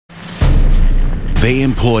They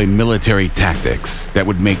employ military tactics that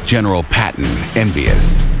would make General Patton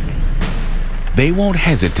envious. They won't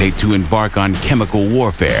hesitate to embark on chemical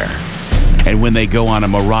warfare. And when they go on a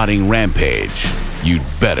marauding rampage, you'd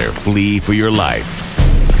better flee for your life.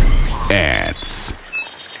 Ants.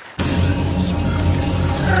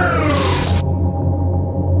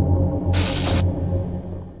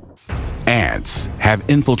 Ants have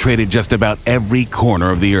infiltrated just about every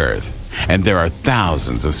corner of the Earth, and there are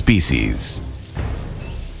thousands of species.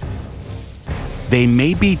 They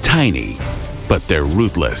may be tiny, but they're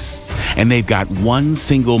ruthless, and they've got one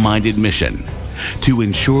single-minded mission: to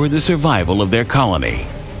ensure the survival of their colony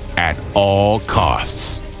at all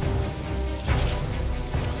costs.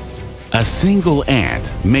 A single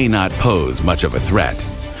ant may not pose much of a threat,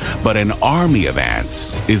 but an army of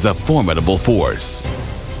ants is a formidable force.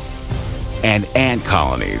 And ant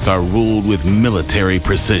colonies are ruled with military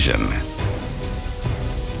precision.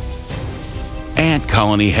 Ant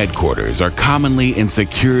colony headquarters are commonly in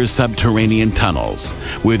secure subterranean tunnels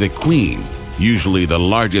where the queen, usually the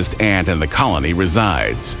largest ant in the colony,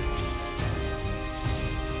 resides.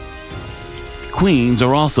 Queens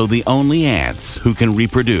are also the only ants who can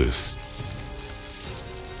reproduce.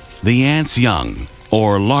 The ants' young,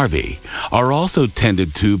 or larvae, are also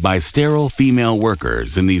tended to by sterile female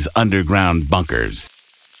workers in these underground bunkers.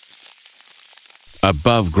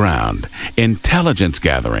 Above ground, intelligence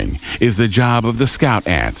gathering is the job of the scout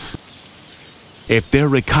ants. If their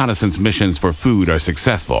reconnaissance missions for food are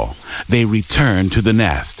successful, they return to the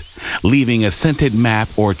nest, leaving a scented map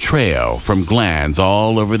or trail from glands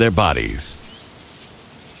all over their bodies.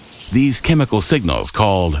 These chemical signals,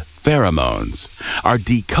 called pheromones, are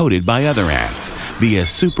decoded by other ants via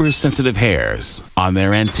super-sensitive hairs on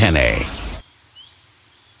their antennae.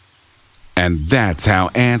 And that's how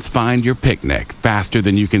ants find your picnic faster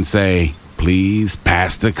than you can say, "Please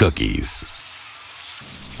pass the cookies."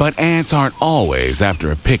 But ants aren't always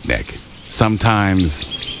after a picnic. Sometimes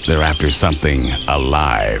they're after something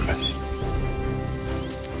alive.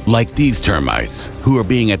 Like these termites, who are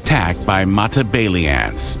being attacked by matabele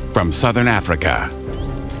ants from southern Africa.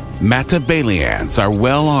 Matabele ants are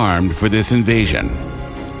well armed for this invasion.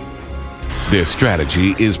 Their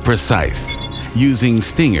strategy is precise. Using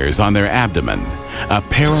stingers on their abdomen, a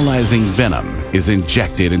paralyzing venom is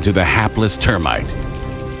injected into the hapless termite.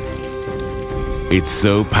 It's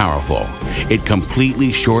so powerful, it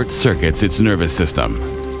completely short-circuits its nervous system.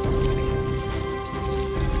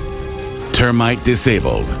 Termite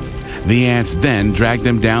disabled, the ants then drag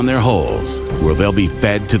them down their holes, where they'll be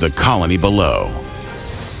fed to the colony below.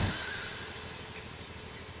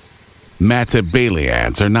 Matabele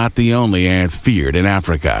ants are not the only ants feared in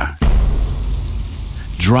Africa.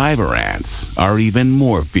 Driver ants are even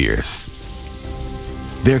more fierce.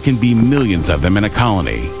 There can be millions of them in a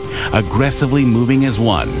colony, aggressively moving as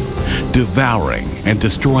one, devouring and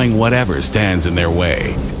destroying whatever stands in their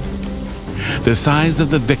way. The size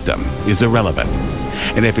of the victim is irrelevant,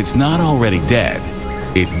 and if it's not already dead,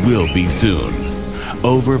 it will be soon,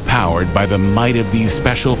 overpowered by the might of these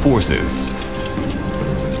special forces.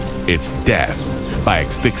 It's death by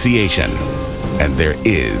asphyxiation, and there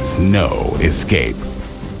is no escape.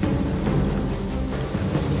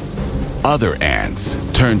 Other ants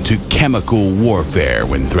turn to chemical warfare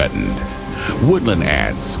when threatened. Woodland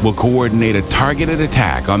ants will coordinate a targeted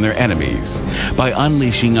attack on their enemies by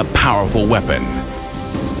unleashing a powerful weapon: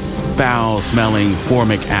 foul-smelling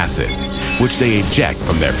formic acid, which they eject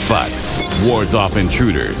from their butts, wards off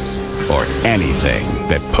intruders, or anything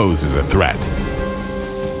that poses a threat.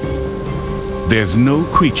 There's no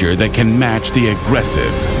creature that can match the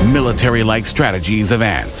aggressive, military-like strategies of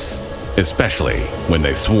ants, especially when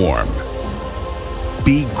they swarm.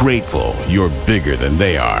 Be grateful you're bigger than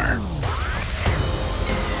they are.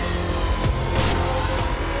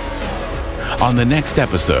 On the next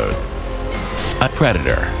episode, a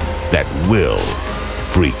predator that will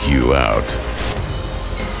freak you out.